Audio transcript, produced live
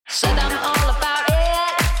Said I'm all about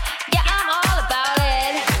it. Yeah, I'm all about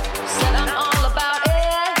it. Said I'm all about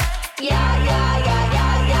it. Yeah, yeah, yeah,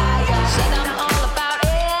 yeah, yeah, yeah. Said I'm all about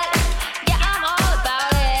it. Yeah, I'm all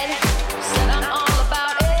about it. Said I'm all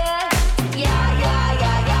about it. Yeah, yeah,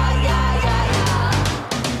 yeah, yeah, yeah,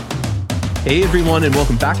 yeah, yeah. Hey everyone, and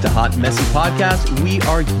welcome back to Hot Messy Podcast. We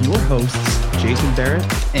are your hosts, Jason Barrett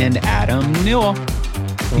and Adam Newell.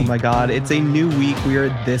 Oh my God, it's a new week. We are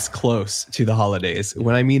this close to the holidays.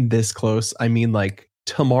 When I mean this close, I mean like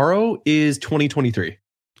tomorrow is 2023.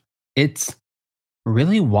 It's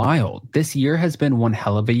really wild. This year has been one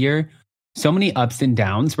hell of a year. So many ups and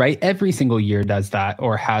downs, right? Every single year does that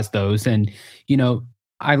or has those. And, you know,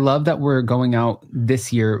 I love that we're going out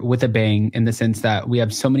this year with a bang in the sense that we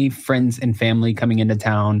have so many friends and family coming into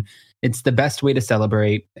town. It's the best way to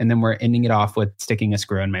celebrate. And then we're ending it off with sticking a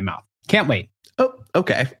screw in my mouth. Can't wait. Oh,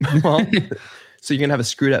 okay. Well, so you're going to have a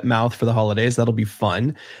screwed up mouth for the holidays. That'll be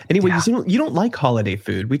fun. Anyway, Yeah. you don't like holiday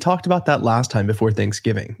food. We talked about that last time before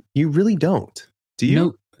Thanksgiving. You really don't. Do you?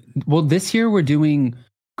 No. Well, this year we're doing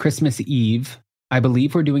Christmas Eve. I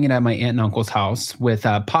believe we're doing it at my aunt and uncle's house with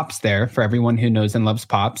Pops there for everyone who knows and loves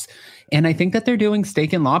Pops. And I think that they're doing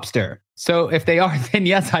steak and lobster. So if they are, then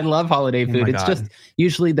yes, I love holiday food. It's just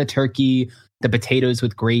usually the turkey, the potatoes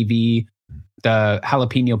with gravy, the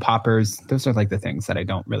jalapeno poppers. Those are like the things that I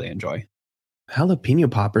don't really enjoy.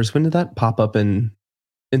 Jalapeno poppers. When did that pop up in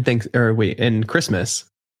Christmas?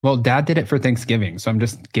 Well, Dad did it for Thanksgiving, so I'm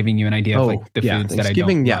just giving you an idea of like the foods that I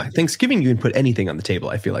don't. Yeah, like. Thanksgiving you can put anything on the table.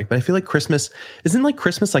 I feel like, but I feel like Christmas isn't like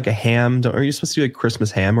Christmas like a ham. Are you supposed to do like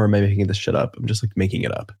Christmas ham, or am I making this shit up? I'm just like making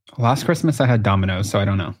it up. Last Christmas I had Domino's, so I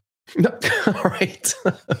don't know. No, all right.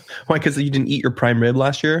 Why? Because you didn't eat your prime rib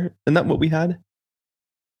last year. Isn't that what we had?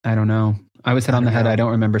 I don't know. I was hit on the head. I don't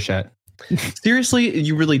remember shit. Seriously,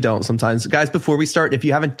 you really don't sometimes. Guys, before we start, if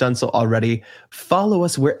you haven't done so already, follow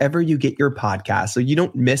us wherever you get your podcast so you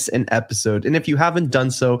don't miss an episode. And if you haven't done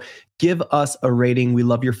so, give us a rating. We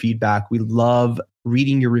love your feedback. We love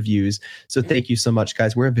reading your reviews. So thank you so much,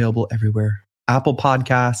 guys. We're available everywhere. Apple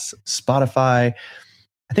Podcasts, Spotify.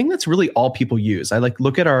 I think that's really all people use. I like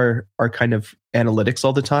look at our kind of analytics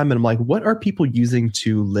all the time and I'm like, what are people using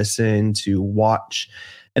to listen, to watch?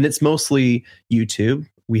 And it's mostly YouTube.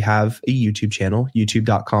 We have a YouTube channel,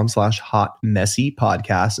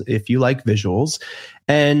 youtube.com/hotmessypodcast if you like visuals.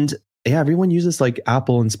 And yeah, everyone uses like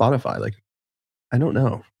Apple and Spotify. Like, I don't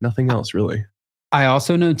know. Nothing else really. I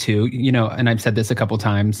also know too, you know, and I've said this a couple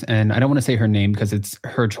times, and I don't want to say her name because it's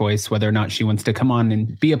her choice whether or not she wants to come on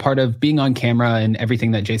and be a part of being on camera and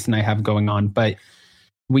everything that Jason and I have going on. But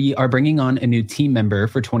we are bringing on a new team member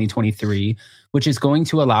for 2023, which is going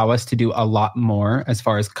to allow us to do a lot more as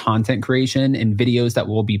far as content creation and videos that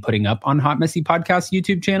we'll be putting up on Hot Messy Podcast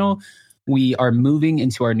YouTube channel. We are moving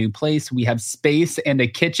into our new place. We have space and a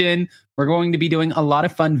kitchen. We're going to be doing a lot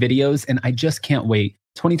of fun videos, and I just can't wait.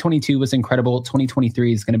 2022 was incredible.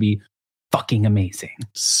 2023 is going to be fucking amazing.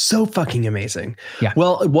 So fucking amazing. Yeah.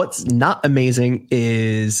 Well, what's not amazing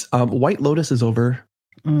is White Lotus is over.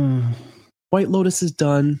 White Lotus is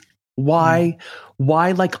done. Why?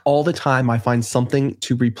 Why, like all the time, I find something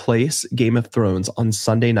to replace Game of Thrones on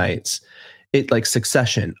Sunday nights. It like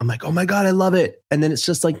Succession. I'm like, oh my God, I love it. And then it's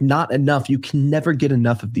just like not enough. You can never get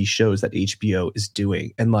enough of these shows that HBO is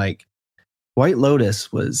doing. And like White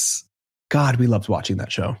Lotus was, God, we loved watching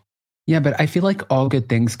that show. Yeah, but I feel like all good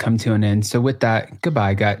things come to an end. So with that,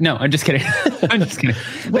 goodbye, guys. No, I'm just kidding. I'm just kidding.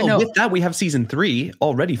 Well, no, with that, we have season 3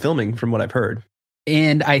 already filming from what I've heard.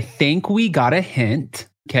 And I think we got a hint,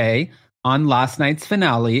 okay, on last night's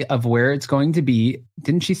finale of where it's going to be.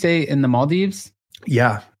 Didn't she say in the Maldives?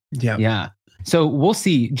 Yeah. So we'll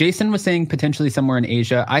see. Jason was saying potentially somewhere in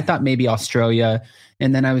Asia. I thought maybe Australia.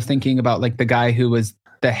 And then I was thinking about like the guy who was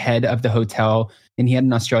the head of the hotel and he had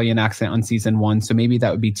an Australian accent on season 1. So maybe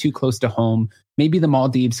that would be too close to home. Maybe the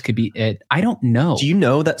Maldives could be it. I don't know. Do you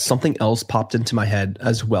know that something else popped into my head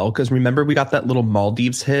as well? Because remember, we got that little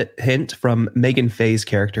Maldives hint from Megan Faye's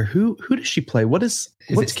character. Who does she play? What's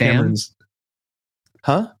it Cameron's?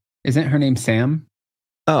 Huh? Isn't her name Sam?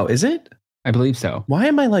 Oh, is it? I believe so. Why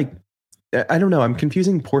am I like, I don't know. I'm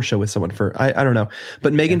confusing Portia with someone I don't know.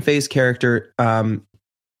 But Megan Faye's character,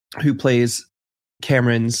 who plays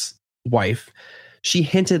Cameron's wife, she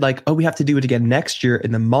hinted like, oh, we have to do it again next year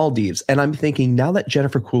in the Maldives. And I'm thinking now that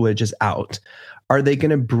Jennifer Coolidge is out, are they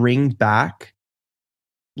going to bring back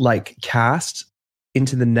like cast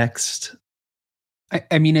into the next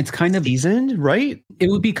I mean, it's kind of season, right? It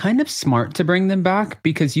would be kind of smart to bring them back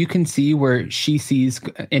because you can see where she sees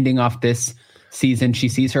ending off this season, she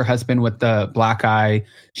sees her husband with the black eye.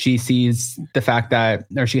 She sees the fact that,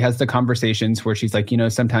 or she has the conversations where she's like,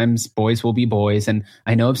 sometimes boys will be boys. And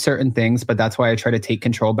I know of certain things, but that's why I try to take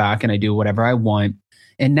control back and I do whatever I want.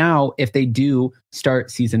 And now if they do start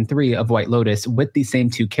season 3 of White Lotus with these same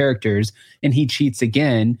 2 characters and he cheats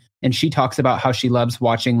again, and she talks about how she loves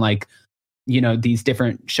watching like, these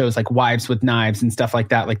different shows like Wives with Knives and stuff like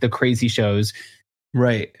that, like the crazy shows.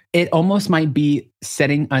 Right. It almost might be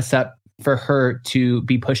setting us up for her to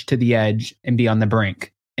be pushed to the edge and be on the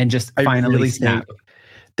brink and just finally really snap.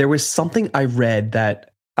 There was something I read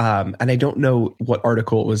that, and I don't know what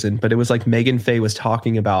article it was in, but it was like Megan Faye was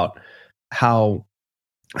talking about how,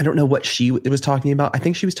 I don't know what it was talking about. I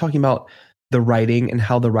think she was talking about the writing and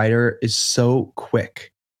how the writer is so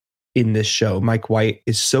quick in this show. Mike White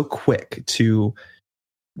is so quick to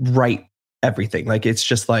write everything. Like, it's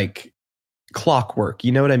just like clockwork.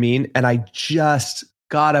 You know what I mean? And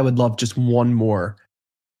God, I would love just one more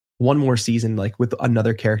season, like with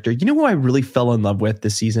another character. You know who I really fell in love with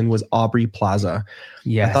this season was Aubrey Plaza.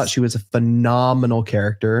 Yes. I thought she was a phenomenal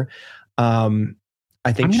character. I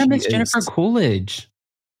think I'm gonna miss Jennifer Coolidge.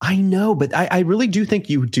 I know, but I really do think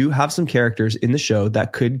you do have some characters in the show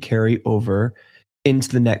that could carry over into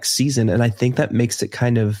the next season. And I think that makes it's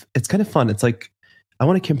kind of fun. It's like, I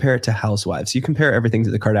want to compare it to Housewives. You compare everything to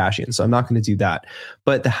the Kardashians, so I'm not going to do that.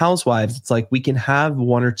 But the Housewives, it's like we can have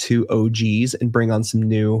 1 or 2 OGs and bring on some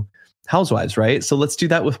new Housewives, right? So let's do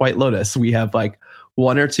that with White Lotus. We have like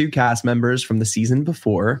 1 or 2 cast members from the season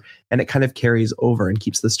before, and it kind of carries over and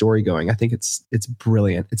keeps the story going. I think it's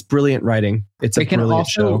brilliant. It's brilliant writing. It's a brilliant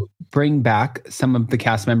show. They can also bring back some of the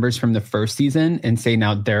cast members from the first season and say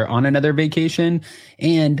now they're on another vacation.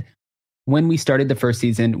 And when we started the first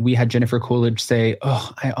season, we had Jennifer Coolidge say,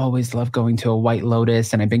 "Oh, I always love going to a White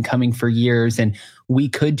Lotus and I've been coming for years." And we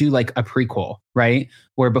could do like a prequel, right?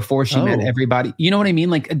 Where before she met everybody, you know what I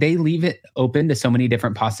mean? Like they leave it open to so many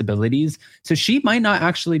different possibilities. So she might not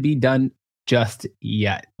actually be done just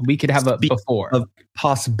yet. We could have before of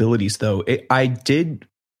possibilities though. I did,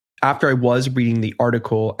 after I was reading the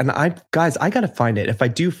article, and I got to find it. If I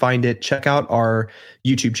do find it, check out our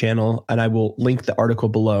YouTube channel and I will link the article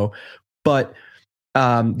below. But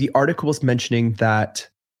the article was mentioning that,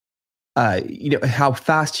 how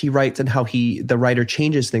fast he writes and how the writer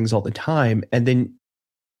changes things all the time. And then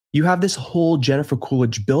you have this whole Jennifer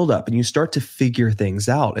Coolidge buildup and you start to figure things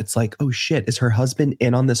out. It's like, oh shit, is her husband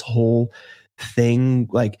in on this whole thing?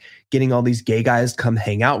 Like getting all these gay guys to come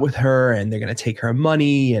hang out with her and they're going to take her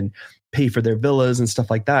money and pay for their villas and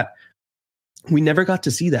stuff like that. We never got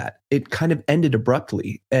to see that. It kind of ended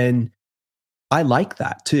abruptly. And I like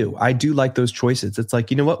that too. I do like those choices. It's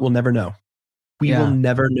like, you know what? We'll never know. We will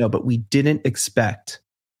never know, but we didn't expect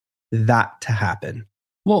that to happen.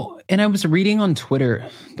 Well, and I was reading on Twitter,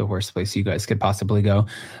 the worst place you guys could possibly go.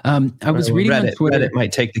 I was reading Reddit, on Twitter. Reddit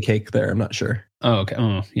might take the cake there. I'm not sure. Oh, okay.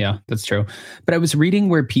 Oh, yeah, that's true. But I was reading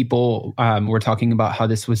where people were talking about how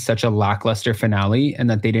this was such a lackluster finale and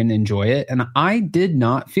that they didn't enjoy it. And I did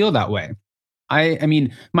not feel that way. I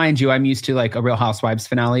mean, mind you, I'm used to like a Real Housewives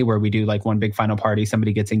finale where we do like one big final party,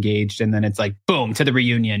 somebody gets engaged, and then it's like, boom, to the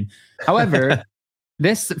reunion. However,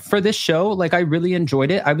 for this show, like I really enjoyed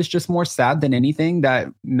it. I was just more sad than anything that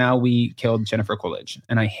now we killed Jennifer Coolidge,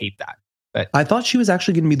 and I hate that. But I thought she was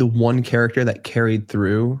actually going to be the one character that carried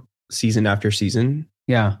through season after season.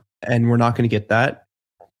 Yeah. And we're not going to get that.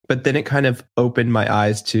 But then it kind of opened my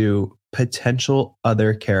eyes to potential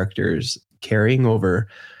other characters carrying over.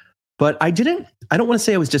 But I don't want to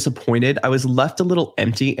say I was disappointed. I was left a little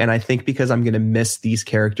empty. And I think because I'm going to miss these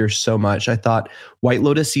characters so much, I thought White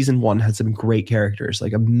Lotus season 1 had some great characters,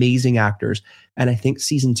 like amazing actors. And I think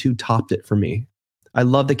season 2 topped it for me. I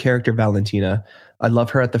love the character Valentina. I love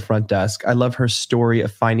her at the front desk. I love her story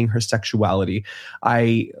of finding her sexuality.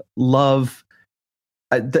 I love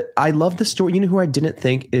the story. You know who I didn't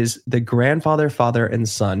think is the grandfather, father, and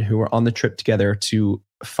son who were on the trip together to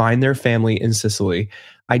find their family in Sicily.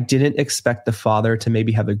 I didn't expect the father to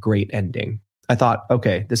maybe have a great ending. I thought,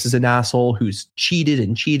 okay, this is an asshole who's cheated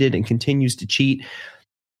and continues to cheat.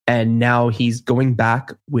 And now he's going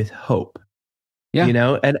back with hope. Yeah. You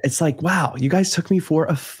know, and it's like, wow, you guys took me for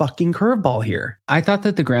a fucking curveball here. I thought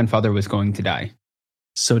that the grandfather was going to die.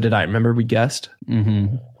 So did I. Remember we guessed?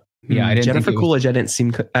 Mm-hmm. Yeah, I didn't. Jennifer Coolidge, I didn't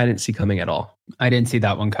see coming at all. I didn't see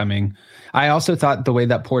that one coming. I also thought the way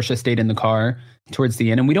that Portia stayed in the car towards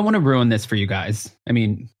the end, and we don't want to ruin this for you guys. I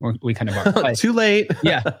mean, we kind of are. But, too late.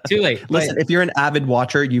 Yeah, too late. Listen, if you're an avid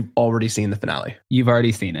watcher, you've already seen the finale. You've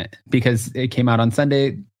already seen it because it came out on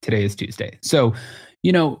Sunday. Today is Tuesday. So,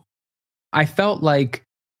 you know, I felt like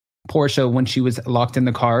Portia, when she was locked in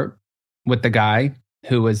the car with the guy,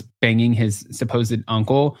 who was banging his supposed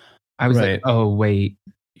uncle, I was like, oh, wait,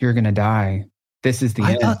 you're going to die. This is the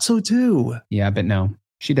end. I thought so too. Yeah, but no,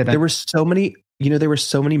 she didn't. There were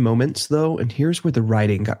so many moments though, and here's where the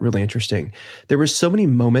writing got really interesting. There were so many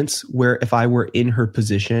moments where if I were in her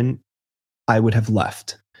position, I would have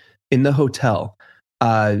left. In the hotel,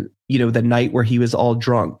 the night where he was all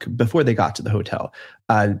drunk before they got to the hotel,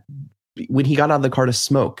 when he got out of the car to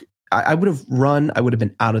smoke, I would have run. I would have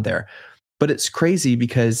been out of there. But it's crazy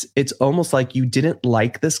because it's almost like you didn't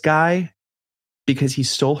like this guy because he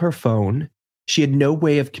stole her phone. She had no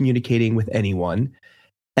way of communicating with anyone.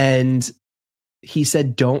 And he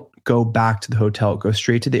said, don't go back to the hotel. Go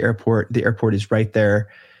straight to the airport. The airport is right there.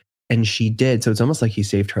 And she did. So it's almost like he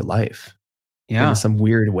saved her life. Yeah. In some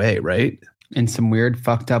weird way, right? In some weird,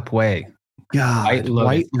 fucked up way. God,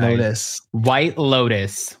 White Lotus. White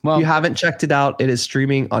Lotus. Well, if you haven't checked it out, it is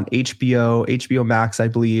streaming on HBO Max, I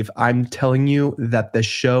believe. I'm telling you that the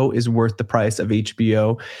show is worth the price of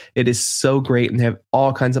HBO. It is so great, and they have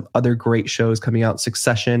all kinds of other great shows coming out.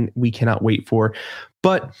 Succession, we cannot wait for.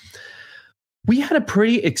 But we had a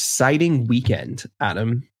pretty exciting weekend,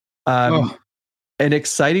 Adam. An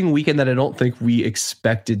exciting weekend that I don't think we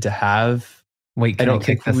expected to have. Wait, can I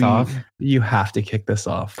kick this off? You have to kick this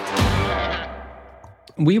off.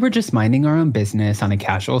 We were just minding our own business on a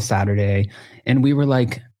casual Saturday, and we were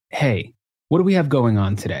like, hey, what do we have going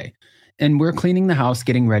on today? And we're cleaning the house,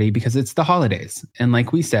 getting ready because it's the holidays. And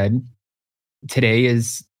like we said, today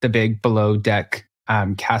is the big Below Deck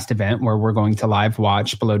cast event where we're going to live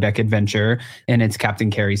watch Below Deck Adventure, and it's Captain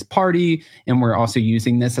Carey's party. And we're also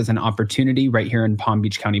using this as an opportunity right here in Palm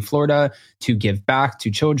Beach County, Florida, to give back to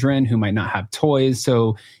children who might not have toys.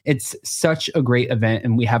 So it's such a great event.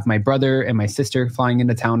 And we have my brother and my sister flying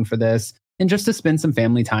into town for this and just to spend some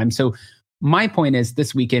family time. So my point is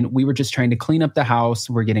this weekend, we were just trying to clean up the house.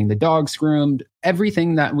 We're getting the dogs groomed,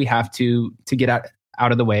 everything that we have to get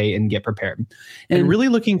out of the way and get prepared. And really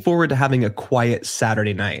looking forward to having a quiet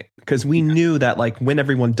Saturday night because we knew that like when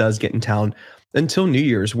everyone does get in town until New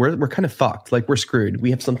Year's, we're kind of fucked. Like we're screwed. We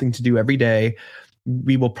have something to do every day.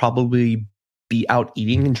 We will probably be out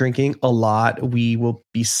eating and drinking a lot. We will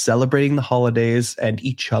be celebrating the holidays and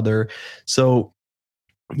each other. So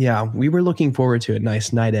yeah, we were looking forward to a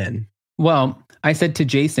nice night in. Well, I said to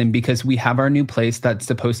Jason, because we have our new place that's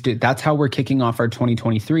how we're kicking off our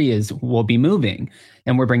 2023 is we'll be moving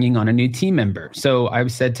and we're bringing on a new team member. So I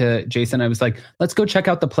said to Jason, I was like, let's go check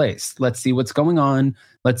out the place. Let's see what's going on.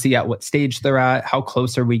 Let's see at what stage they're at. How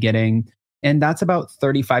close are we getting? And that's about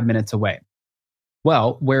 35 minutes away.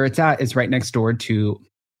 Well, where it's at is right next door to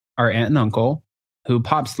our aunt and uncle who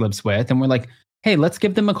Pops lives with. And we're like, hey, let's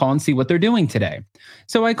give them a call and see what they're doing today.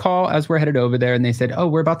 So I call as we're headed over there and they said, oh,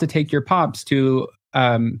 we're about to take your Pops to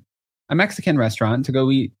a Mexican restaurant to go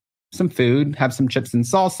eat some food, have some chips and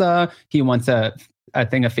salsa. He wants a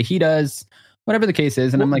thing of fajitas, whatever the case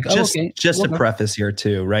is. And I'm like, okay. Just to preface here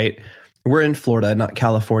too, right? We're in Florida, not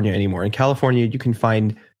California anymore. In California, you can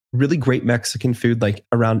find really great Mexican food like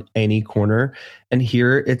around any corner. And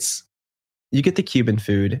here you get the Cuban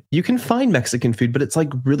food. You can find Mexican food, but it's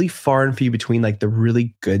like really far and few between like the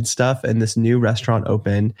really good stuff. And this new restaurant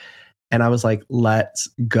opened. And I was like, let's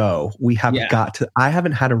go. We have got to. I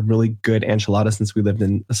haven't had a really good enchilada since we lived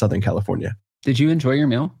in Southern California. Did you enjoy your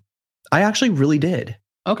meal? I actually really did.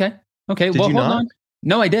 Okay. Did you not? On.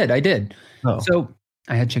 No, I did. Oh. So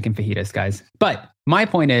I had chicken fajitas, guys. But my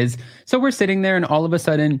point is, so we're sitting there and all of a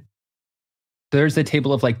sudden, there's a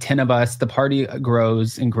table of like 10 of us. The party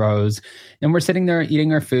grows and grows. And we're sitting there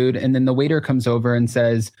eating our food. And then the waiter comes over and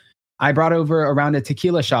says, I brought over a round of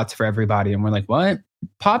tequila shots for everybody. And we're like, what?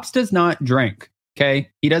 Pops does not drink. Okay.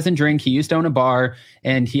 He doesn't drink. He used to own a bar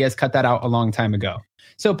and he has cut that out a long time ago.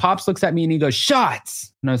 So Pops looks at me and he goes,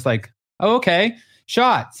 shots. And I was like, oh, okay,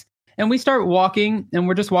 shots. And we start walking and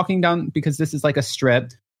we're just walking down because this is like a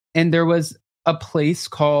strip. And there was a place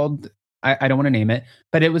called, I don't want to name it,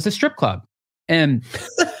 but it was a strip club. And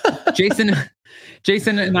Jason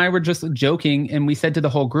and I were just joking. And we said to the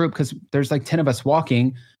whole group, because there's like 10 of us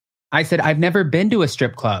walking, I said, I've never been to a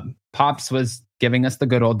strip club. Pops was giving us the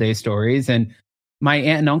good old day stories. And my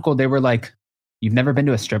aunt and uncle, they were like, you've never been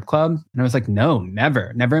to a strip club? And I was like, no,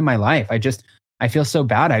 never in my life. I feel so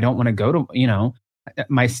bad. I don't want to go to,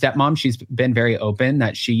 my stepmom, she's been very open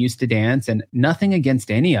that she used to dance and nothing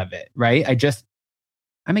against any of it. Right.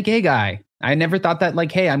 I'm a gay guy. I never thought that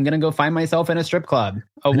like, hey, I'm going to go find myself in a strip club.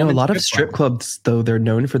 I know a lot of strip clubs, though, they're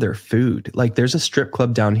known for their food. Like there's a strip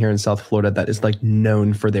club down here in South Florida that is like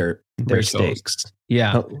known for their steaks.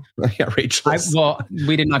 Yeah. Yeah, Rachel's. Well,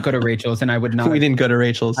 we did not go to Rachel's, and I would not. We didn't go to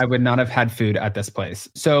Rachel's. I would not have had food at this place.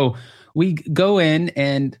 So we go in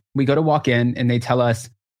and we go to walk in, and they tell us,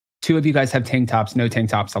 2 of you guys have tank tops, no tank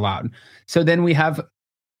tops allowed. So then we have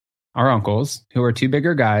our uncles, who are 2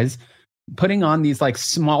 bigger guys, putting on these like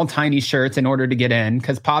small, tiny shirts in order to get in,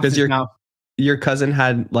 because Pops is now. Your cousin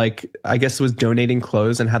had like, I guess was donating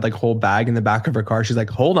clothes and had like a whole bag in the back of her car. She's like,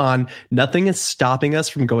 hold on, nothing is stopping us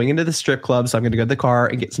from going into the strip club. So I'm going to go to the car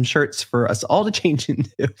and get some shirts for us all to change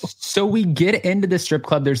into. So we get into the strip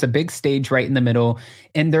club. There's a big stage right in the middle,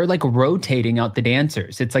 and they're like rotating out the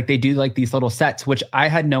dancers. It's like they do like these little sets, which I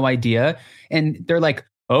had no idea. And they're like,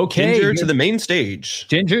 okay. Ginger to the main stage.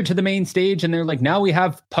 Ginger to the main stage. And they're like, now we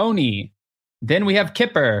have Pony. Then we have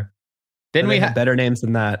Kipper. Then we have better names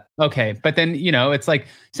than that. Okay. But then, it's like,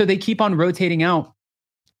 so they keep on rotating out,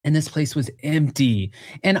 and this place was empty.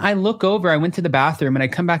 And I look over, I went to the bathroom, and I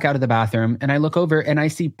come back out of the bathroom, and I look over and I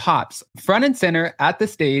see Pops front and center at the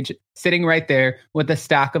stage, sitting right there with a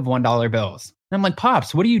stack of $1 bills. And I'm like,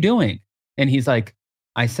 Pops, what are you doing? And he's like,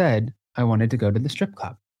 I said, I wanted to go to the strip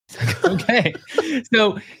club. Like, okay.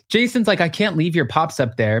 So Jason's like, I can't leave your Pops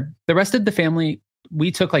up there. The rest of the family,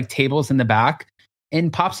 we took like tables in the back.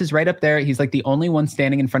 And Pops is right up there. He's like the only one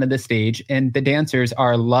standing in front of the stage. And the dancers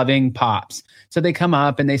are loving Pops. So they come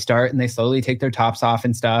up and they start and they slowly take their tops off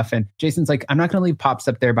and stuff. And Jason's like, I'm not going to leave Pops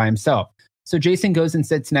up there by himself. So Jason goes and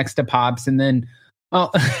sits next to Pops. And then,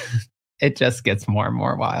 it just gets more and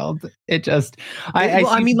more wild. It just,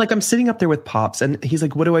 I mean, like I'm sitting up there with Pops and he's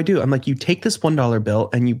like, what do I do? I'm like, you take this $1 bill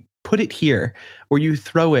and you put it here, or you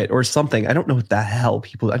throw it or something. I don't know what the hell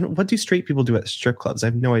what do straight people do at strip clubs? I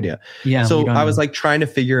have no idea. Yeah. So I was like trying to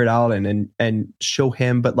figure it out and show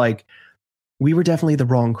him, but like we were definitely the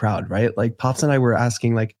wrong crowd, right? Like Pops and I were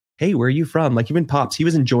asking like, hey, where are you from? Like even Pops, he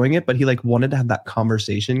was enjoying it, but he like wanted to have that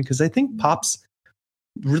conversation because I think Pops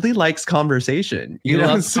really likes conversation. You know,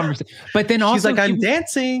 loves conversation. But then also he's like, I'm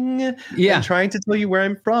dancing and trying to tell you where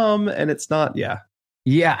I'm from, and it's not,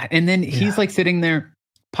 Yeah. And then he's like sitting there.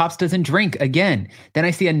 Pops doesn't drink again. Then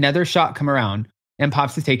I see another shot come around and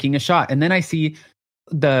Pops is taking a shot. And then I see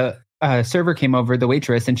the server came over, the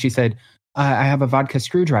waitress, and she said, I have a vodka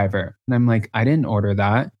screwdriver. And I'm like, I didn't order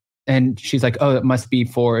that. And she's like, oh, it must be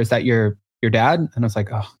is that your dad? And I was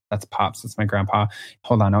like, oh, that's Pops. That's my grandpa.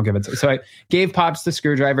 Hold on, I'll give it to you. So I gave Pops the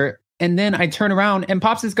screwdriver, and then I turn around and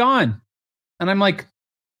Pops is gone. And I'm like,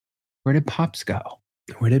 where did Pops go?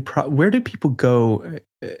 Where did people go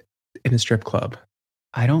in a strip club?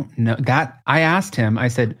 I don't know that. I asked him, I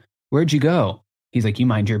said, where'd you go? He's like, you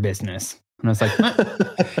mind your business. And I was like,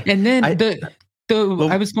 what? And then I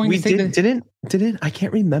was going to say didn't I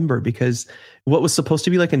can't remember, because what was supposed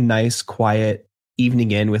to be like a nice, quiet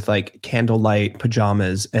evening in with like candlelight,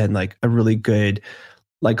 pajamas, and like a really good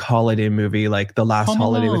like holiday movie, like The Last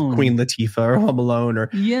Holiday with Queen Latifah, or Home Alone,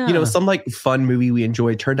 or some like fun movie we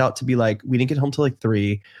enjoyed, turned out to be like, we didn't get home till like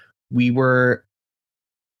 3. We were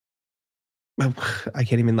I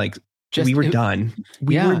can't even like. We were done.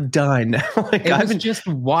 We were done. Like it was just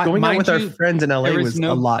going out with our friends in LA was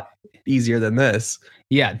a lot easier than this.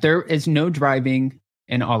 Yeah, there is no driving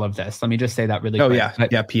in all of this. Let me just say that really quick.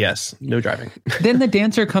 Yeah. P.S. No driving. Then the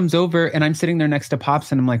dancer comes over and I'm sitting there next to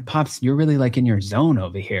Pops and I'm like, Pops, you're really like in your zone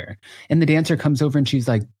over here. And the dancer comes over and she's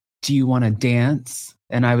like, do you want to dance?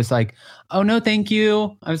 And I was like, oh, no, thank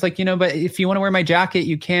you. I was like, but if you want to wear my jacket,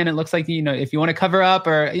 you can. It looks like, if you want to cover up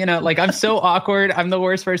or, like I'm so awkward. I'm the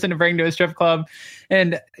worst person to bring to a strip club.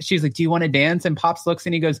 And she's like, do you want to dance? And Pops looks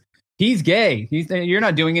and he goes, he's gay. You're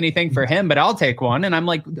not doing anything for him, but I'll take one. And I'm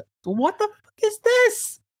like, what the fuck is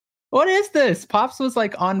this? What is this? Pops was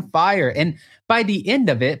like on fire. And by the end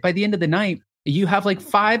of the night, you have like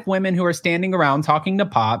 5 women who are standing around talking to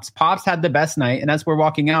Pops. Pops had the best night. And as we're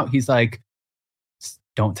walking out, he's like,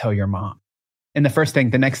 don't tell your mom. And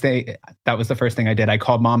the next day, that was the first thing I did. I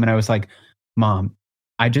called Mom and I was like, Mom,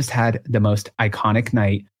 I just had the most iconic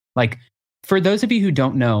night. Like, for those of you who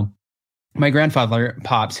don't know, my grandfather,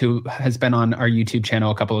 Pops, who has been on our YouTube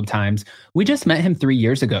channel a couple of times, we just met him 3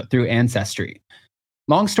 years ago through Ancestry.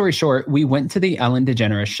 Long story short, we went to the Ellen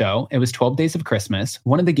DeGeneres show. It was 12 Days of Christmas.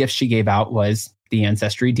 One of the gifts she gave out was the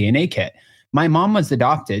Ancestry DNA kit. My mom was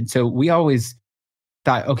adopted, so we always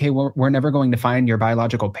thought, okay, we're never going to find your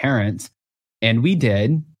biological parents. And we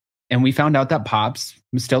did. And we found out that Pops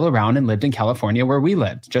was still around and lived in California, where we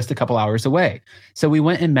lived, just a couple hours away. So we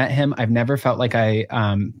went and met him. I've never felt like I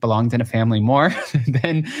belonged in a family more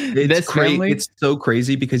than this family. It's so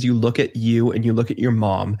crazy because you look at you and you look at your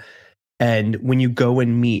mom, And when you go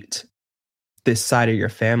and meet this side of your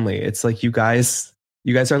family, it's like you guys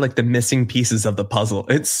are like the missing pieces of the puzzle.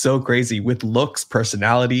 It's so crazy with looks,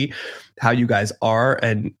 personality, how you guys are.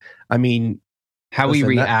 And I mean, how we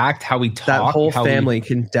react, how we talk. That whole family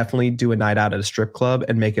can definitely do a night out at a strip club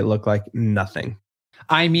and make it look like nothing.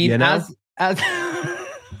 I mean, you know? as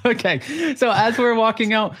okay, so as we're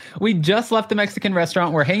walking out, we just left the Mexican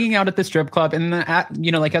restaurant. We're hanging out at the strip club, and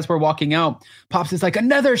then like as we're walking out, Pops is like,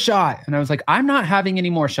 another shot, and I was like, I'm not having any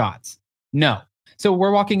more shots. No. So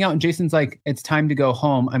we're walking out, and Jason's like, it's time to go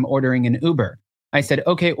home. I'm ordering an Uber. I said,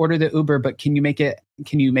 okay, order the Uber, but can you make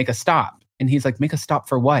a stop? And he's like, make a stop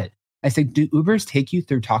for what? I said, do Ubers take you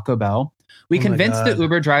through Taco Bell? We convinced the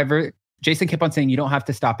Uber driver. Jason kept on saying, you don't have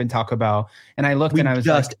to stop in Taco Bell. And I looked and I was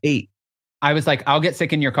just ate. I was like, I'll get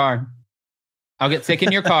sick in your car. I'll get sick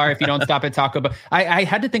in your car if you don't stop at Taco Bell. I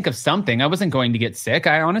had to think of something. I wasn't going to get sick.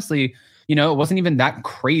 I honestly, it wasn't even that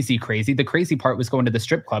crazy. The crazy part was going to the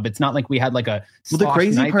strip club. It's not like we had like a the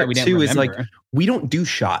crazy part too is like, we don't do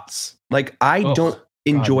shots. Like I don't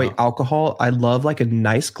enjoy alcohol. I love like a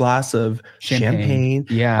nice glass of champagne.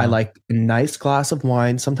 Yeah. I like a nice glass of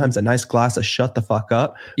wine. Sometimes a nice glass of shut the fuck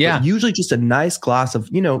up. Yeah. But usually just a nice glass of,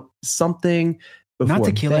 something before not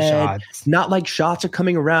tequila bed. shots. Not like shots are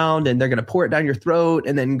coming around and they're going to pour it down your throat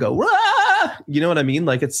and then go, Rah! You know what I mean?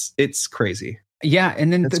 Like it's crazy. Yeah.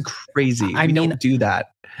 And then it's crazy. We don't do that.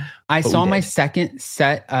 I saw my second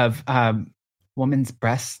set of woman's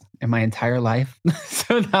breasts in my entire life.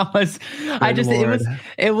 So that was,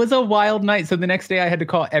 it was a wild night. So the next day I had to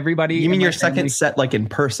call everybody. You mean your second set like in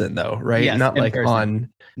person though, right? Yes, not like person. On.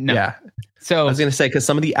 No. Yeah. So I was going to say, because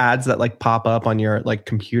some of the ads that like pop up on your like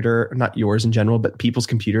computer, not yours in general, but people's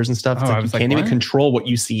computers and stuff, it's like you can't even control what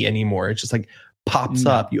you see anymore. It's just like pops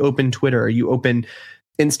up. You open Twitter or you open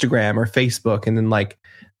Instagram or Facebook and then like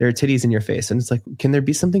there are titties in your face. And it's like, can there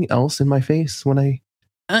be something else in my face when I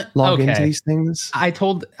log into these things? I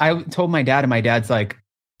told my dad, and my dad's like,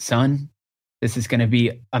 son, this is going to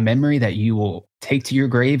be a memory that you will take to your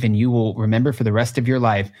grave and you will remember for the rest of your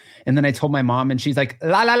life. And then I told my mom, and she's like,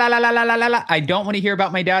 la la la la la la la la. I don't want to hear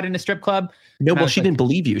about my dad in a strip club. No, well, she didn't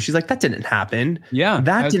believe you. She's like, that didn't happen. Yeah,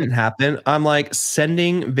 that didn't happen. I'm like,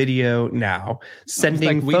 sending video now,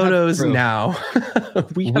 sending photos now.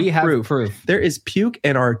 we have proof. There is puke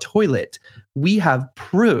in our toilet. We have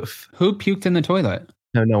proof. Who puked in the toilet?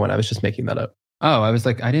 No one. I was just making that up. Oh, I was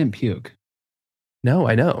like, I didn't puke. No,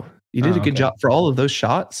 I know. You did a good job for all of those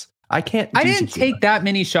shots. I didn't take that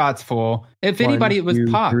many shots, fool. If anybody, it was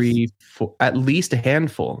Pops. 3, 4, at least a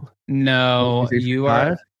handful. No, you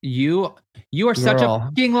are such a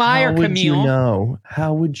fucking liar, Camille.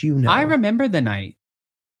 How would you know? I remember the night.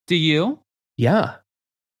 Do you? Yeah.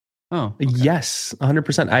 Oh, okay. Yes,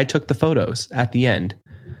 100%. I took the photos at the end.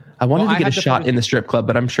 I wanted to get a shot in the strip club,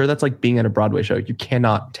 but I'm sure that's like being at a Broadway show. You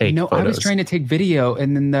cannot take photos. I was trying to take video,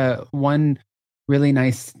 and then the one really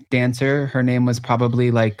nice dancer, her name was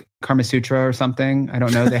probably like Karma Sutra or something. I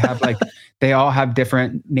don't know. They have like, they all have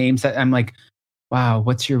different names. That I'm like, wow,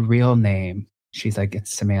 what's your real name? She's like,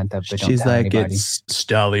 it's Samantha. But she's like, anybody. It's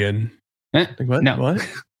Stallion. Like, what? No. What?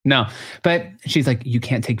 No, but she's like, you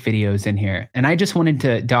can't take videos in here. And I just wanted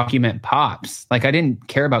to document Pops. Like, I didn't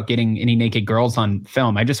care about getting any naked girls on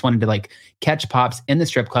film. I just wanted to like catch Pops in the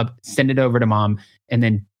strip club, send it over to mom, and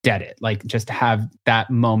then dead it. Like, just to have that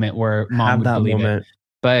moment where mom would believe it.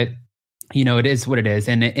 But, it is what it is.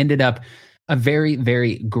 And it ended up a very,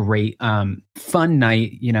 very great, fun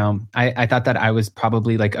night. I thought that I was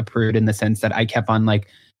probably like a prude in the sense that I kept on like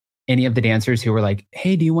any of the dancers who were like,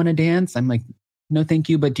 hey, do you want to dance? I'm like, no, thank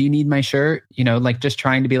you. But do you need my shirt? Like just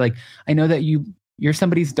trying to be like, I know that you're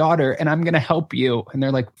somebody's daughter and I'm going to help you. And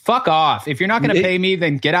they're like, fuck off. If you're not going to pay me,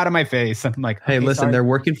 then get out of my face. I'm like, hey, listen, sorry. They're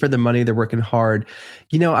working for the money. They're working hard.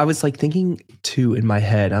 I was like thinking too in my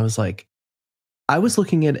head, I was like, I was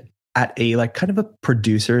looking at a like kind of a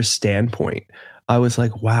producer standpoint. I was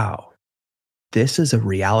like, wow, this is a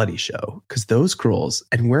reality show. Cause those girls,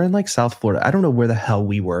 and we're in like South Florida. I don't know where the hell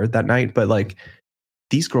we were that night, but like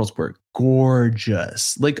these girls were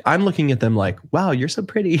gorgeous. Like I'm looking at them like, wow, you're so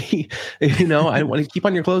pretty. I want to keep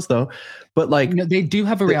on your clothes though. But like, they do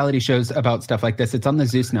have a reality shows about stuff like this. It's on the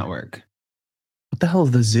Zeus network. What the hell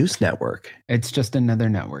is the Zeus network? It's just another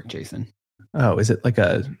network, Jason. Oh, is it like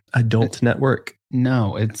a adult network?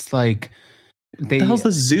 No, it's like what the hell's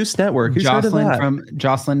the Zeus network? Who's heard of that?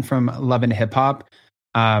 Jocelyn from Love and Hip Hop.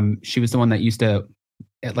 She was the one that used to,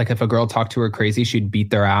 like, if a girl talked to her crazy, she'd beat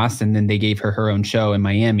their ass, and then they gave her own show in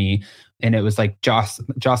Miami, and it was like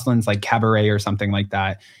Jocelyn's like cabaret or something like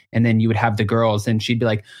that. And then you would have the girls, and she'd be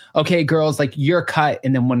like, "Okay, girls, like you're cut."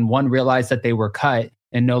 And then when one realized that they were cut,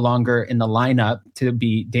 and no longer in the lineup to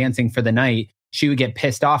be dancing for the night, she would get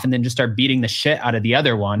pissed off and then just start beating the shit out of the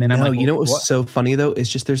other one. And I'm like, you know what was so funny though? It's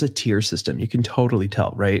just there's a tier system. You can totally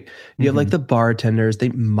tell, right? You have like the bartenders, they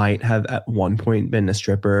might have at one point been a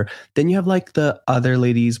stripper. Then you have like the other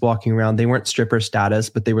ladies walking around. They weren't stripper status,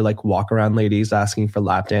 but they were like walk around ladies asking for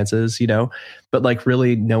lap dances, you know? But like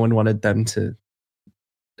really no one wanted them to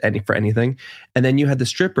for anything. And then you had the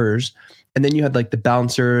strippers, and then you had like the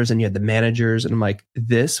bouncers, and you had the managers. And I'm like,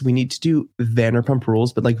 we need to do Vanderpump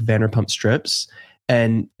Rules, but like Vanderpump strips,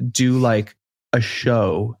 and do like a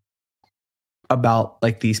show about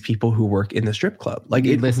like these people who work in the strip club. Like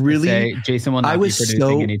it really, Jason will not be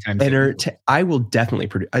producing anytime soon. I will definitely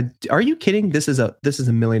produce. Are you kidding? This is a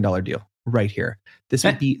 $1 million deal right here. This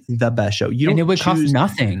would be the best show. And it would cost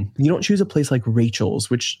nothing. You don't choose a place like Rachel's,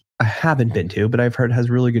 which I haven't been to, but I've heard has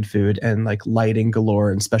really good food and like lighting galore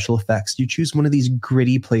and special effects. You choose one of these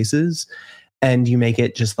gritty places and you make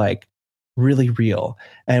it just like really real.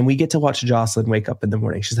 And we get to watch Jocelyn wake up in the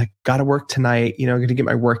morning. She's like, gotta work tonight, you know, gonna get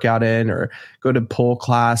my workout in or go to pole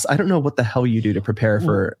class. I don't know what the hell you do to prepare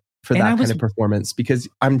for that kind of performance, because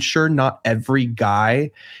I'm sure not every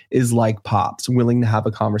guy is like Pops, willing to have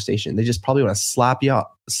a conversation. They just probably want to slap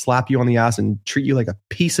you on the ass and treat you like a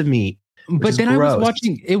piece of meat. But then gross. I was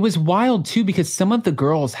watching, it was wild too, because some of the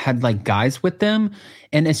girls had like guys with them.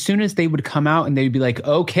 And as soon as they would come out and they'd be like,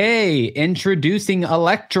 okay, introducing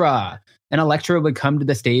Electra. And Electra would come to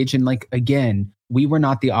the stage, and like, again, we were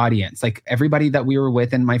not the audience. Like everybody that we were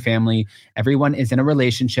with in my family, everyone is in a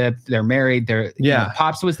relationship. They're married. You know,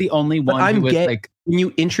 Pops was the only one who was like, when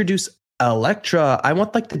you introduce Electra, I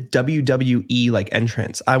want like the WWE like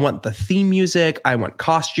entrance. I want the theme music. I want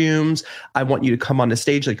costumes. I want you to come on the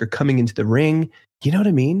stage like you're coming into the ring. You know what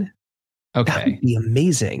I mean? Okay. That would be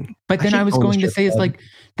amazing. But then I was going to say is like,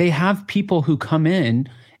 they have people who come in,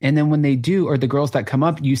 and then when they do, or the girls that come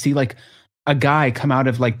up, you see like a guy come out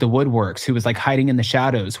of like the woodworks who was like hiding in the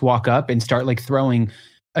shadows, walk up and start like throwing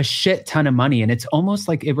a shit ton of money. And it's almost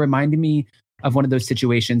like it reminded me of one of those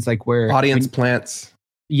situations like where audience plants.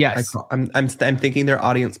 Yes. I'm thinking they're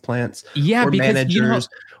audience plants. Yeah, or because managers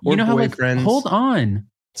or boyfriends. Like, hold on.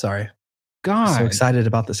 Sorry. God. I'm so excited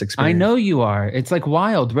about this experience. I know you are. It's like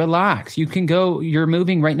wild. Relax. You can go. You're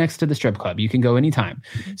moving right next to the strip club. You can go anytime.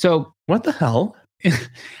 So what the hell?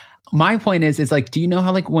 My point is like, do you know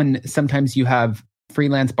how like when sometimes you have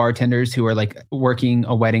freelance bartenders who are like working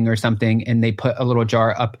a wedding or something, and they put a little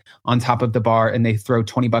jar up on top of the bar and they throw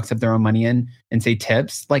 $20 of their own money in and say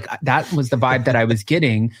tips? Like that was the vibe that I was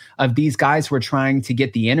getting of these guys were trying to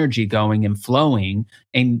get the energy going and flowing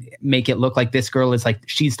and make it look like this girl is like,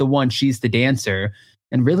 she's the one, she's the dancer.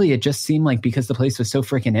 And really, it just seemed like because the place was so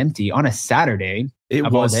freaking empty on a Saturday.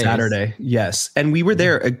 It was Saturday, yes. And we were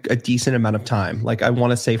there a decent amount of time. Like, I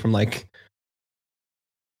want to say from like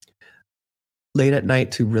late at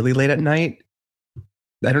night to really late at night.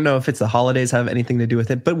 I don't know if it's the holidays have anything to do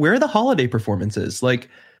with it, but where are the holiday performances? Like,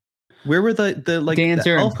 where were the like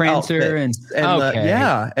Dancer the and Prancer and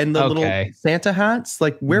okay. and the little Santa hats?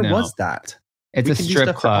 Like, where was that? It's a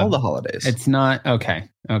strip club for all the holidays. It's not okay.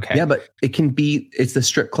 Yeah, but it's the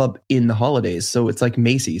strip club in the holidays. So it's like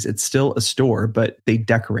Macy's. It's still a store, but they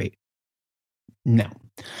decorate. No.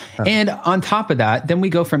 And on top of that, then we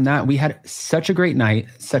go from that. We had such a great night,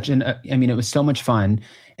 it was so much fun.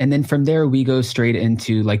 And then from there, we go straight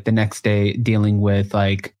into like the next day dealing with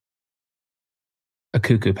like a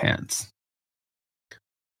cuckoo pants.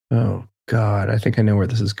 Oh God, I think I know where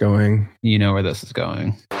this is going. You know where this is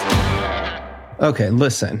going. Okay,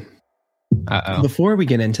 listen. Uh-oh. Before we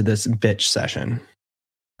get into this bitch session,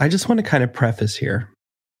 I just want to kind of preface here.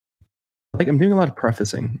 Like, I'm doing a lot of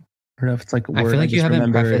prefacing. I don't know if it's like a word. I feel like you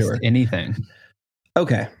haven't prefaced anything.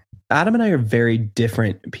 Okay. Adam and I are very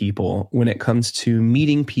different people when it comes to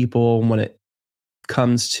meeting people, when it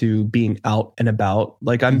comes to being out and about.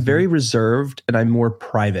 Like, I'm very reserved and I'm more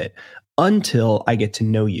private until I get to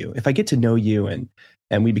know you. If I get to know you and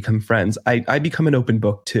we become friends, I become an open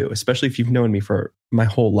book too, especially if you've known me for my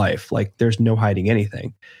whole life. Like, there's no hiding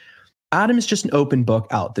anything. Adam is just an open book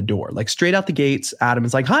out the door, like straight out the gates. Adam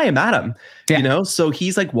is like, hi, I'm Adam, so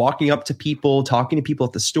he's like walking up to people, talking to people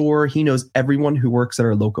at the store. He knows everyone who works at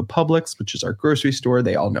our local Publix, which is our grocery store.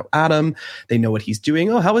 They all know Adam. They know what he's doing.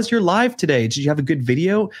 Oh, how was your live today? Did you have a good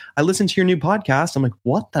video? I listened to your new podcast. I'm like,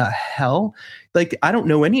 what the hell? Like, I don't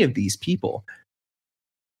know any of these people.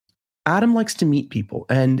 Adam likes to meet people.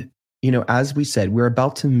 And, as we said, we're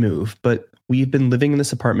about to move, but we've been living in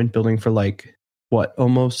this apartment building for like, what,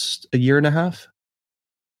 almost a year and a half?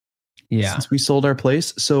 Yeah. since we sold our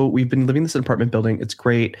place. So we've been living in this apartment building. It's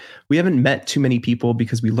great. We haven't met too many people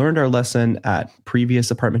because we learned our lesson at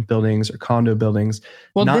previous apartment buildings or condo buildings.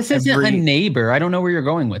 Well, Not this isn't a neighbor. I don't know where you're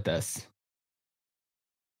going with this.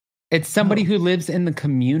 It's somebody who lives in the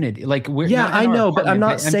community. Like we're not I in our know, but I'm apartment,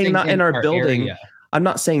 not saying not in our building. area. I'm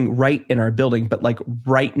not saying right in our building, but like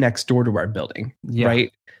right next door to our building, Yeah.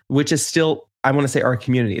 right? Which is still, I want to say, our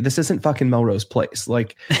community. This isn't fucking Melrose Place.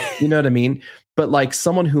 Like, you know what I mean? But like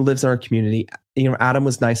someone who lives in our community, you know, Adam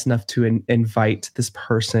was nice enough to invite this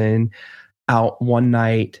person out one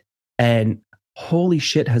night, and holy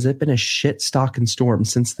shit, has it been a shit stalking storm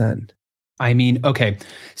since then? I mean, okay.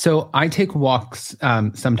 So I take walks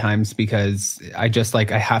sometimes because I just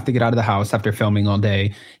like, I have to get out of the house after filming all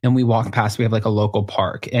day. And we walk past, we have like a local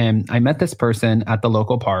park. And I met this person at the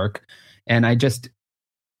local park, and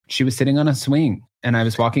she was sitting on a swing, and I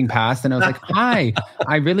was walking past, and I was like, hi,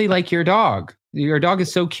 I really like your dog. Your dog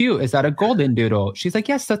is so cute. Is that a golden doodle? She's like,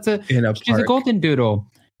 yes, she's a golden doodle.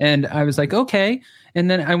 And I was like, okay. And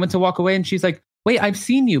then I went to walk away, and she's like, wait, I've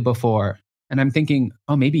seen you before. And I'm thinking,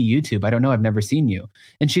 oh, maybe YouTube. I don't know. I've never seen you.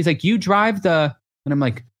 And she's like, you drive and I'm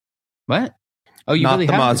like, what? Oh, you Not really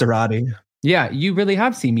the have Maserati. Yeah, you really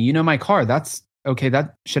have seen me. You know my car. That's okay.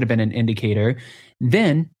 That should have been an indicator.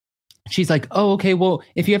 Then she's like, oh, okay. Well,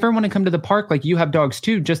 if you ever want to come to the park, like you have dogs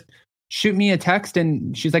too, just shoot me a text.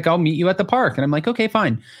 And she's like, I'll meet you at the park. And I'm like, okay,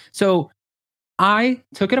 fine. So I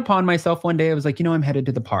took it upon myself one day. I was like, I'm headed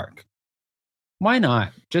to the park. Why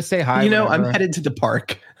not? Just say hi. I'm whatever. headed to the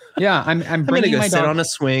park. Yeah, I'm bringing gonna my sit dog on a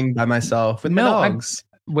swing by myself with my dogs.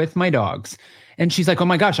 With my dogs. And she's like, oh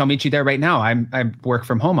my gosh, I'll meet you there right now. I work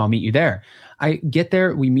from home. I'll meet you there. I get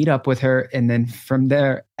there, we meet up with her. And then from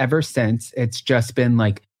there, ever since, it's just been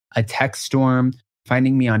like a text storm,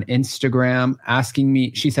 finding me on Instagram, asking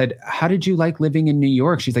me, she said, how did you like living in New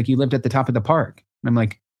York? She's like, you lived at the top of the park. And I'm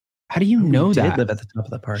like, how do you know that? I did live at the top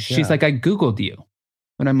of the park. She's like, I Googled you.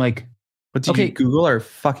 And I'm like, but do you Google our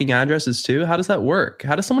fucking addresses too? How does that work?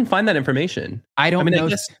 How does someone find that information? I don't know.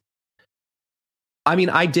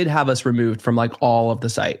 I did have us removed from like all of the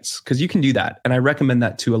sites because you can do that. And I recommend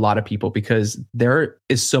that to a lot of people because there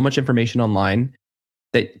is so much information online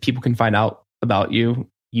that people can find out about you.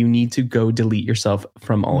 You need to go delete yourself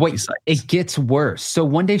from all of these sites. It gets worse. So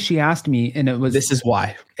one day she asked me, and this is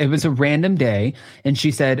why. It was a random day. And she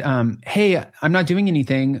said, hey, I'm not doing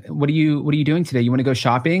anything. What are you doing today? You want to go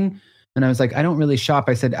shopping? And I was like, I don't really shop.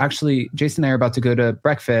 I said, actually, Jason and I are about to go to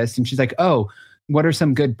breakfast. And she's like, oh, what are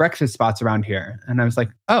some good breakfast spots around here? And I was like,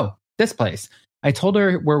 oh, this place. I told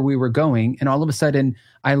her where we were going. And all of a sudden,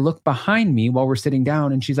 I look behind me while we're sitting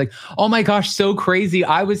down. And she's like, oh my gosh, so crazy.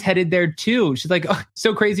 I was headed there too. She's like, oh,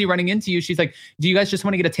 so crazy running into you. She's like, do you guys just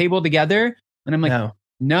want to get a table together? And I'm like,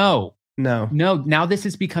 no. Now this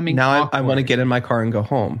is becoming Now I want to get in my car and go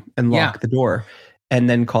home and lock the door. And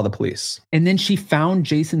then call the police. And then she found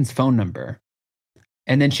Jason's phone number.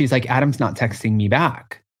 And then she's like, Adam's not texting me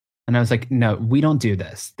back. And I was like, no, we don't do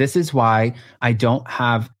this. This is why I don't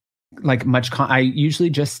have like much. I usually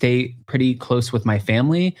just stay pretty close with my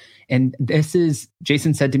family. And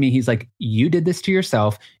Jason said to me, he's like, you did this to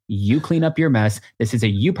yourself. You clean up your mess. This is a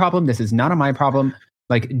you problem. This is not a my problem.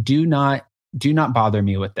 Like, do not bother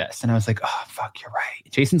me with this. And I was like, oh, fuck, you're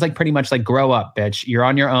right. Jason's like, pretty much like, grow up, bitch. You're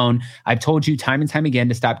on your own. I've told you time and time again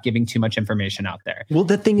to stop giving too much information out there. Well,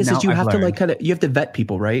 the thing is you have to like you have to vet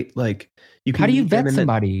people, right? Like you can. How do you vet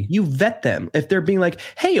somebody? You vet them. If they're being like,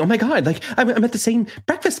 hey, oh my God, like I'm at the same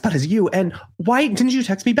breakfast spot as you. And why didn't you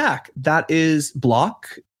text me back? That is block,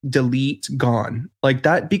 delete, gone. Like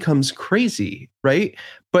that becomes crazy, right?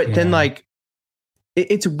 But then like,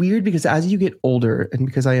 it's weird because as you get older, and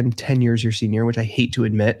because I am 10 years your senior, which I hate to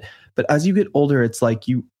admit, but as you get older, it's like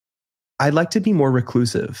I like to be more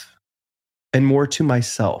reclusive and more to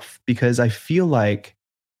myself because I feel like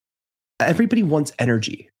everybody wants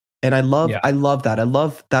energy. And I love that. I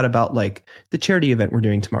love that about like the charity event we're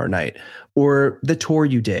doing tomorrow night or the tour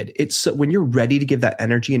you did. It's when you're ready to give that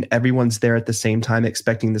energy and everyone's there at the same time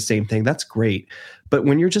expecting the same thing. That's great. But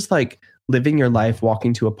when you're just like living your life,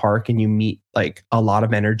 walking to a park and you meet like a lot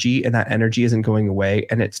of energy and that energy isn't going away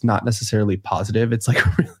and it's not necessarily positive. It's like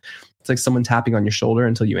someone tapping on your shoulder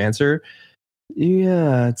until you answer.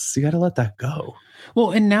 Yeah, you got to let that go.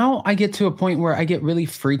 Well, and now I get to a point where I get really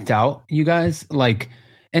freaked out, you guys, like,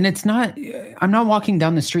 and I'm not walking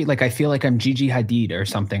down the street like I feel like I'm Gigi Hadid or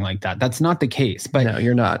something like that. That's not the case. But no,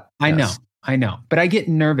 you're not. I know. But I get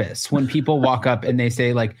nervous when people walk up and they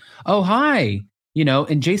say like, oh, hi.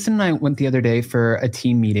 And Jason and I went the other day for a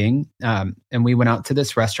team meeting, and we went out to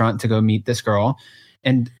this restaurant to go meet this girl.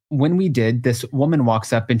 And when we did, this woman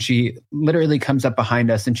walks up and she literally comes up behind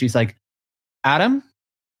us and she's like, Adam?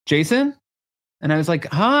 Jason? And I was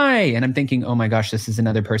like, hi. And I'm thinking, oh my gosh, this is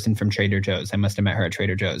another person from Trader Joe's. I must have met her at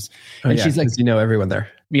Trader Joe's. And she's like, you know everyone there.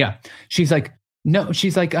 Yeah. She's like, no,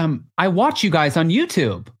 she's like, I watch you guys on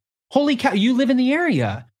YouTube. Holy cow, you live in the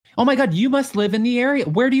area. Oh my God, you must live in the area.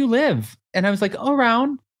 Where do you live? And I was like, oh,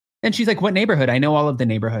 around. And she's like, what neighborhood? I know all of the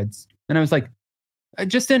neighborhoods. And I was like,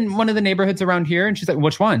 just in one of the neighborhoods around here. And she's like,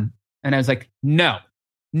 which one? And I was like, no,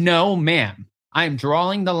 ma'am. I'm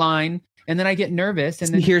drawing the line. And then I get nervous.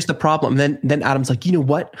 And then here's the problem. Then Adam's like, you know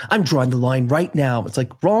what? I'm drawing the line right now. It's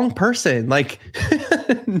like, wrong person. Like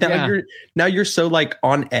now you're so like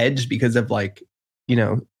on edge because of like, you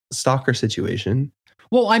know, stalker situation.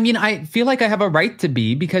 Well, I mean, I feel like I have a right to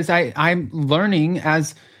be, because I'm learning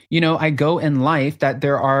as, you know, I go in life that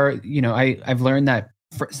there are, you know, I've learned that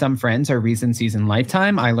some friends are reason, season,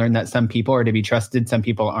 lifetime. I learned that some people are to be trusted. Some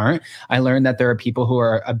people aren't. I learned that there are people who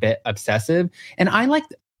are a bit obsessive. And I like,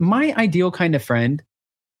 my ideal kind of friend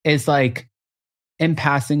is like in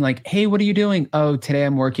passing, like, hey, what are you doing? Oh, today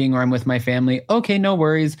I'm working or I'm with my family. Okay, no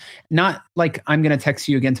worries. Not like I'm going to text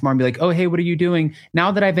you again tomorrow and be like, oh, hey, what are you doing?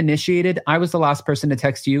 Now that I've initiated, I was the last person to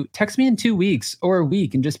text you. Text me in 2 weeks or a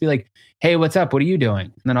week and just be like, hey, what's up? What are you doing?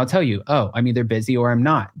 And then I'll tell you, oh, I'm either busy or I'm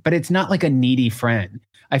not. But it's not like a needy friend.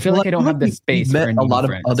 I feel like I don't have the space for a needy lot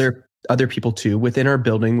friends. of other people too, within our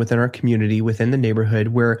building, within our community, within the neighborhood,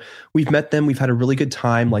 where we've met them. We've had a really good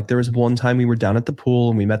time. Like there was one time we were down at the pool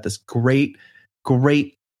and we met this great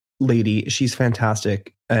lady. She's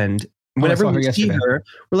fantastic. And whenever we see her,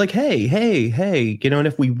 we're like, hey, you know, and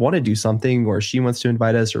if we want to do something or she wants to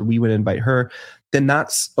invite us or we would invite her, then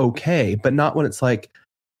that's okay. But not when it's like,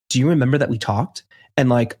 do you remember that we talked? And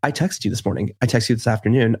like, I texted you this morning. I texted you this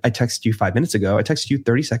afternoon. I texted you 5 minutes ago. I texted you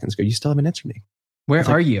 30 seconds ago. You still haven't answered me. Where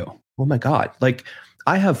are you? Oh my God. Like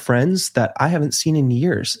I have friends that I haven't seen in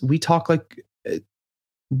years. We talk like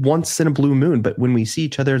once in a blue moon, but when we see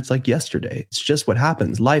each other, it's like yesterday. It's just what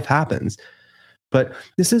happens. Life happens. But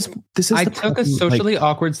this is. I took a socially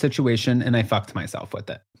awkward situation and I fucked myself with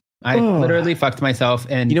it. I literally fucked myself.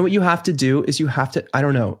 And you know what you have to do is I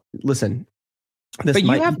don't know. Listen. But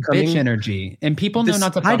you have bitch energy and people know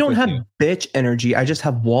not to fuck I don't with have you. Bitch energy. I just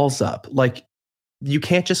have walls up. Like you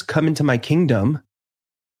can't just come into my kingdom.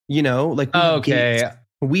 You know, like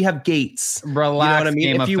we have gates. Relax. You know what I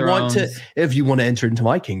mean? If you want to enter into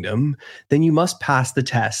my kingdom, then you must pass the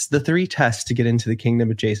tests, the 3 tests to get into the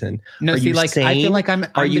kingdom of Jason. No, see, like sane? I feel like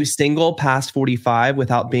Are you single past 45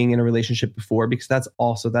 without being in a relationship before? Because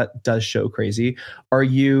that does show crazy. Are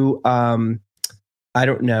you? I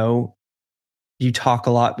don't know. You talk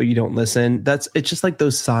a lot, but you don't listen. It's just like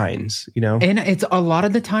those signs, you know? And it's a lot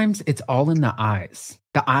of the times it's all in the eyes.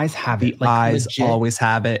 The eyes have it. The eyes always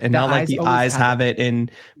have it. And not like the eyes have it in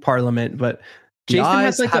Parliament, but Jason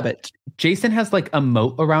has Jason has like a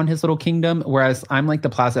moat around his little kingdom, whereas I'm like the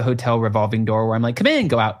Plaza Hotel revolving door where I'm like, come in,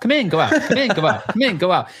 go out, come in, go out, come in, go out, come in,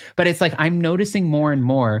 go out. But it's like I'm noticing more and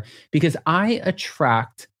more because I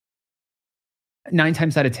attract 9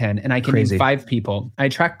 times out of 10, and I can name 5 people. I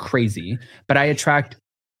attract crazy, but I attract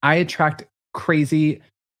crazy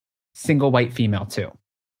single white female too.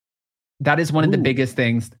 That is one of the biggest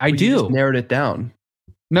things I do. You just narrowed it down.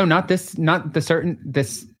 No, not this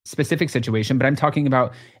specific situation, but I'm talking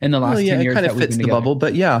about in the last 10 years. It kind of fits the bubble,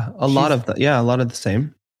 but a lot of the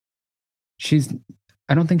same.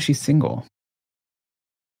 I don't think she's single.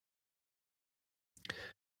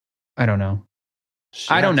 I don't know.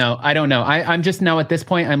 I don't know. I'm just now at this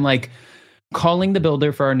point, I'm like calling the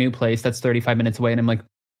builder for our new place that's 35 minutes away. And I'm like,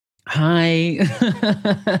 hi.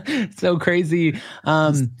 So crazy.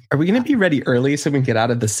 Are we going to be ready early so we can get out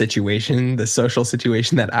of the situation, the social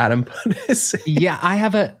situation that Adam put us in? Yeah, I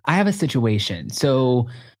have a situation. So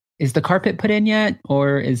is the carpet put in yet?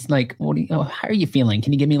 Or is like, how are you feeling?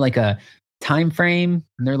 Can you give me like a time frame?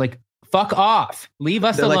 And they're like, fuck off. Leave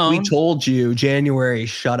us alone. Like, we told you, January,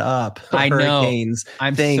 shut up. I know. Hurricanes,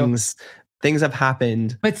 things have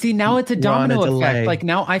happened. But see, now it's a domino effect. Like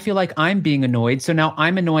now I feel like I'm being annoyed. So now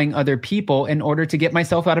I'm annoying other people in order to get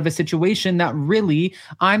myself out of a situation that really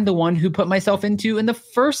I'm the one who put myself into in the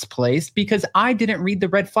first place because I didn't read the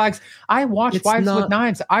red flags. I watched Wives with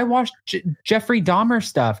Knives. I watched Jeffrey Dahmer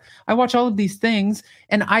stuff. I watch all of these things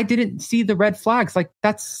and I didn't see the red flags. Like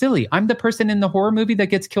that's silly. I'm the person in the horror movie that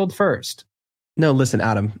gets killed first. No, listen,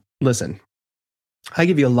 Adam, listen. I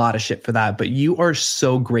give you a lot of shit for that, but you are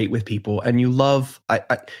so great with people and you love,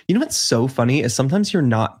 you know what's so funny is sometimes you're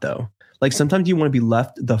not though. Like sometimes you want to be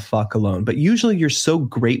left the fuck alone, but usually you're so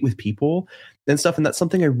great with people and stuff. And that's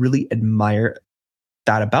something I really admire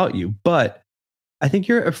that about you. But I think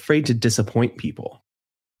you're afraid to disappoint people.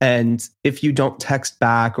 And if you don't text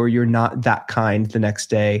back or you're not that kind the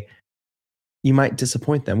next day, you might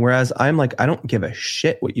disappoint them. Whereas I'm like, I don't give a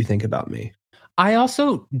shit what you think about me. I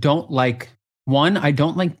also don't like, one, I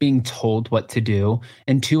don't like being told what to do.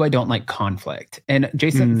 And two, I don't like conflict. And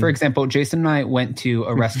Jason, for example, Jason and I went to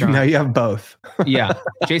a restaurant. Now you have both. Yeah.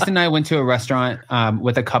 Jason and I went to a restaurant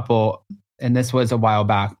with a couple, and this was a while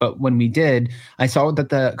back. But when we did, I saw that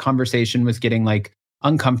the conversation was getting like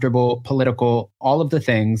uncomfortable, political, all of the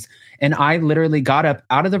things. And I literally got up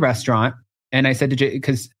out of the restaurant and I said to Jason,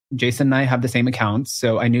 because Jason and I have the same accounts,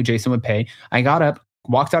 so I knew Jason would pay. I got up,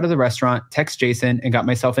 walked out of the restaurant, text Jason and got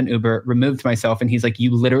myself an Uber, removed myself. And he's like, you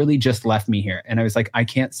literally just left me here. And I was like, I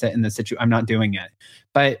can't sit in this situation. I'm not doing it.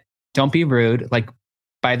 But don't be rude. Like,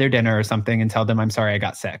 buy their dinner or something and tell them I'm sorry I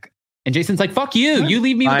got sick. And Jason's like, fuck you. You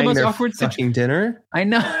leave me with the most awkward situation. Dinner? I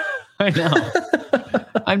know. I know.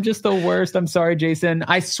 I'm just the worst. I'm sorry, Jason.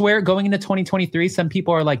 I swear going into 2023, some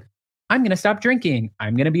people are like, I'm going to stop drinking.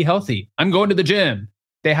 I'm going to be healthy. I'm going to the gym.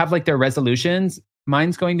 They have like their resolutions.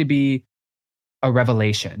 Mine's going to be a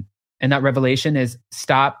revelation. And that revelation is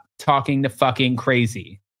stop talking to fucking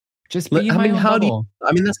crazy. Just be in my own bubble.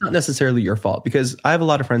 That's not necessarily your fault, because I have a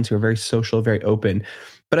lot of friends who are very social, very open.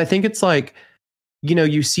 But I think it's like,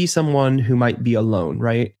 you see someone who might be alone,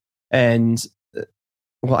 right? And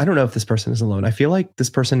well, I don't know if this person is alone. I feel like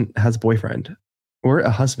this person has a boyfriend or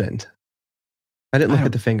a husband. I didn't look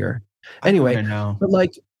at the finger. Anyway, but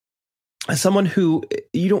like someone who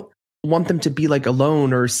you don't want them to be like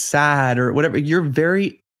alone or sad or whatever. You're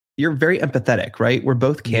very empathetic, right? We're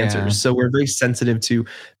both cancers. So we're very sensitive to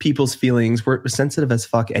people's feelings. We're sensitive as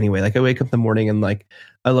fuck anyway. Like I wake up in the morning and like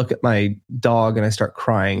I look at my dog and I start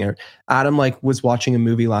crying. Or Adam like was watching a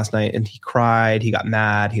movie last night and he cried, he got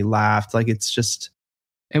mad, he laughed. Like it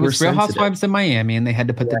was Real Housewives of Miami and they had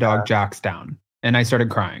to put the dog Jax down and I started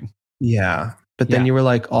crying. Yeah. But then you were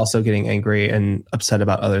like also getting angry and upset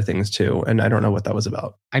about other things too. And I don't know what that was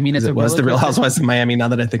about. I mean, it was the Real Housewives of Miami now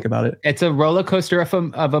that I think about it. It's a roller coaster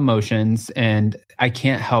of emotions and I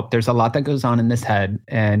can't help. There's a lot that goes on in this head.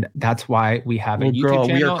 And that's why we have a YouTube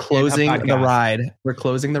channel. We are closing the ride. We're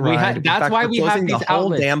closing the ride. That's why we have these whole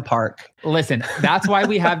outlets. Damn park. Listen, that's why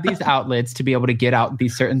we have these outlets to be able to get out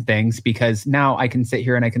these certain things, because now I can sit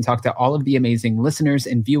here and I can talk to all of the amazing listeners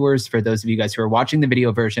and viewers. For those of you guys who are watching the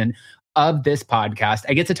video version of this podcast,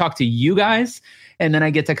 I get to talk to you guys and then I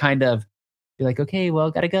get to kind of be like, okay,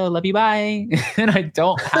 well, gotta go, love you, bye. And I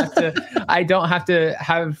don't have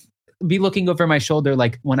to be looking over my shoulder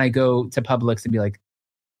like when I go to Publix and be like,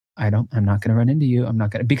 I'm not gonna run into you. I'm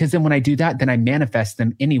not gonna, because then when I do that, then I manifest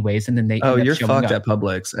them anyways, and then they you're fucked at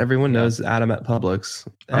Publix. Everyone knows Adam at Publix.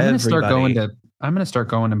 I'm gonna start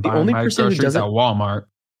going and buying my groceries at Walmart.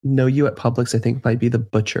 Know you at Publix, I think, might be the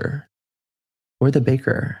butcher or the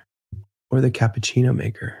baker or the cappuccino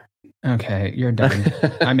maker. Okay, you're done.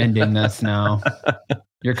 I'm ending this now.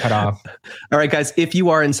 You're cut off. All right, guys. If you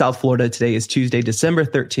are in South Florida, today is Tuesday, December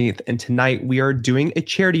 13th. And tonight we are doing a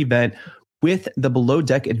charity event with the Below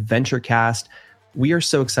Deck Adventure Cast. We are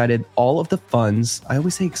so excited. All of the funds, I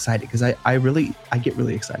always say excited because I get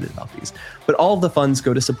really excited about these. But all of the funds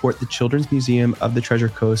go to support the Children's Museum of the Treasure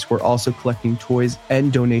Coast. We're also collecting toys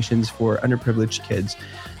and donations for underprivileged kids.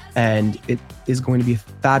 And it is going to be a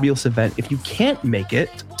fabulous event. If you can't make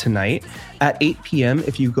it tonight at 8 p.m.,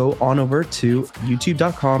 if you go on over to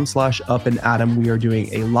youtube.com/upandadam, we are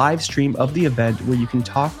doing a live stream of the event where you can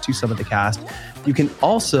talk to some of the cast. You can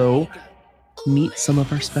also meet some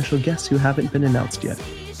of our special guests who haven't been announced yet.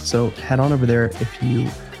 So head on over there if you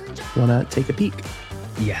want to take a peek.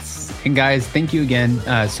 Yes. And guys, thank you again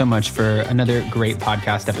so much for another great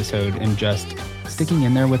podcast episode and just sticking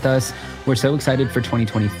in there with us. We're so excited for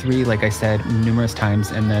 2023, like I said numerous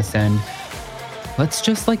times in this, and let's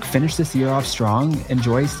just like finish this year off strong,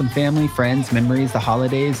 enjoy some family, friends, memories, the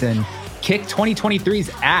holidays, and kick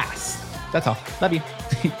 2023's ass. That's all. Love you.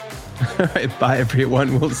 All right, bye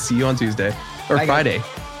everyone. We'll see you on Tuesday or bye, Friday.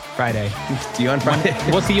 Friday. See you on Friday.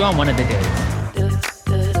 We'll see you on one of the days.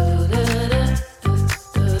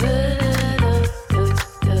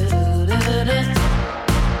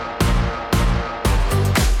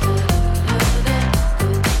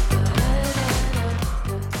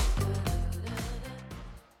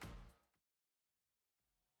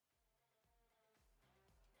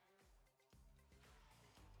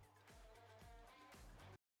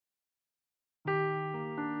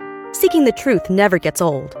 Seeking the truth never gets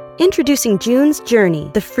old. Introducing June's Journey,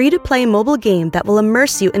 the free-to-play mobile game that will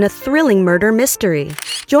immerse you in a thrilling murder mystery.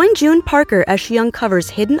 Join June Parker as she uncovers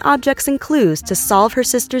hidden objects and clues to solve her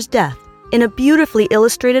sister's death in a beautifully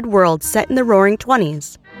illustrated world set in the Roaring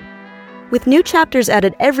 '20s. With new chapters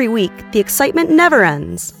added every week, the excitement never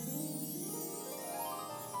ends.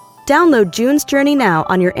 Download June's Journey now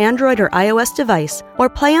on your Android or iOS device, or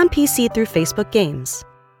play on PC through Facebook Games.